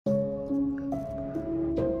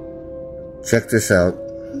Check this out.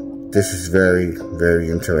 This is very, very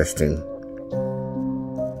interesting.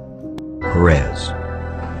 Perez,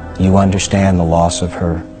 you understand the loss of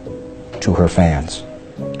her to her fans.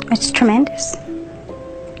 It's tremendous.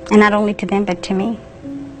 And not only to them, but to me.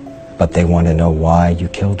 But they want to know why you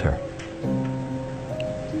killed her.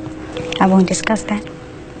 I won't discuss that.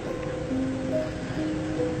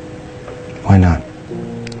 Why not?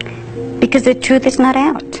 Because the truth is not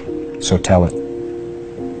out. So tell it.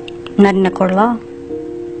 Not in a court of law.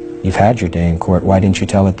 You've had your day in court. Why didn't you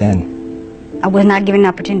tell it then? I was not given an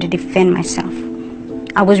opportunity to defend myself.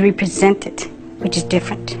 I was represented, which is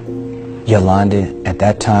different. Yolanda, at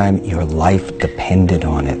that time, your life depended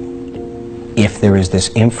on it. If there is this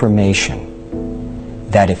information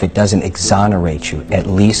that if it doesn't exonerate you, at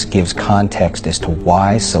least gives context as to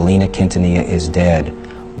why Selena Quintanilla is dead,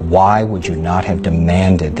 why would you not have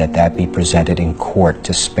demanded that that be presented in court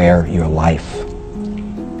to spare your life?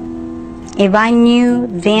 If I knew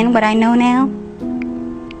then what I know now,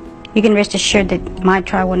 you can rest assured that my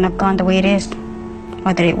trial wouldn't have gone the way it is,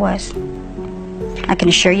 or that it was. I can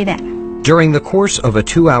assure you that. During the course of a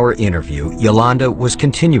 2-hour interview, Yolanda was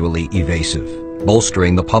continually evasive,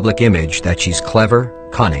 bolstering the public image that she's clever,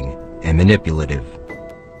 cunning, and manipulative.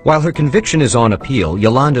 While her conviction is on appeal,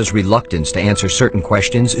 Yolanda's reluctance to answer certain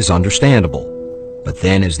questions is understandable. But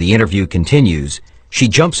then, as the interview continues, she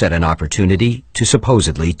jumps at an opportunity to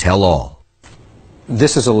supposedly tell all.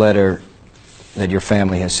 This is a letter that your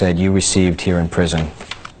family has said you received here in prison.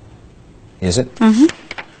 Is it? Mm-hmm.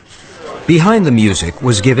 Behind the Music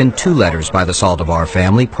was given 2 letters by the Salvadar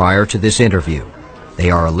family prior to this interview. They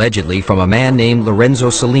are allegedly from a man named Lorenzo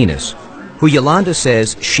Salinas, who Yolanda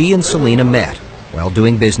says she and Selena met while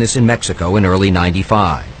doing business in Mexico in early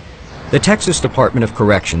 '95. The Texas Department of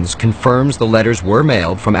Corrections confirms the letters were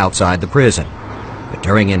mailed from outside the prison. But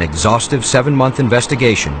during an exhaustive 7-month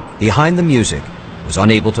investigation, Behind the Music was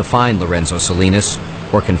unable to find Lorenzo Salinas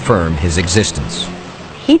or confirm his existence.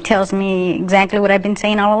 He tells me exactly what I've been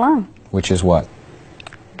saying all along. Which is what?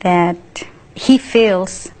 That he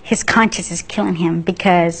feels his conscience is killing him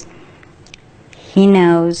because he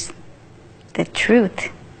knows the truth,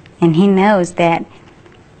 and he knows that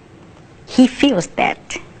he feels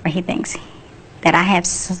that, or he thinks that I have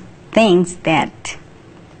things that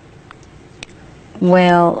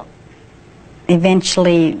will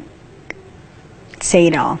eventually say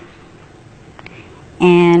it all.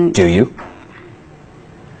 And do you?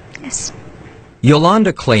 Yes.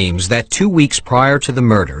 Yolanda claims that 2 weeks prior to the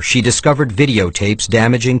murder, she discovered videotapes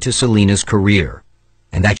damaging to Selena's career,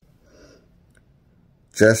 and that...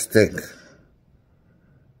 Just think.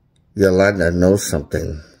 Yolanda knows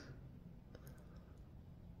something.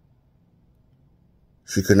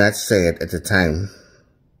 She could not say it at the time.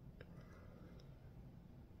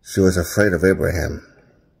 She was afraid of Abraham.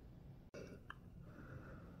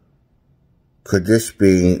 Could this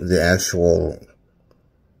be the actual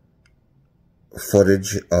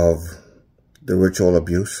footage of the ritual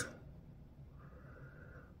abuse?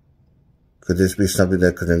 Could this be something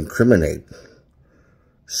that could incriminate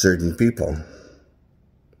certain people?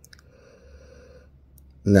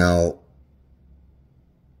 Now,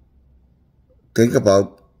 think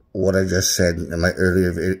about what I just said in my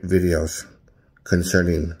earlier videos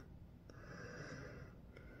concerning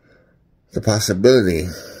the possibility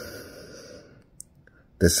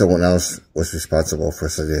that someone else was responsible for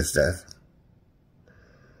Selena's death.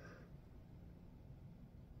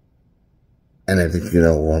 And I think you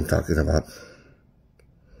know what I'm talking about.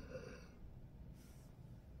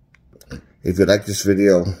 If you like this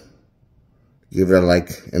video, give it a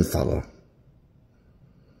like and follow.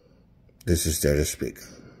 This is Dare to Speak.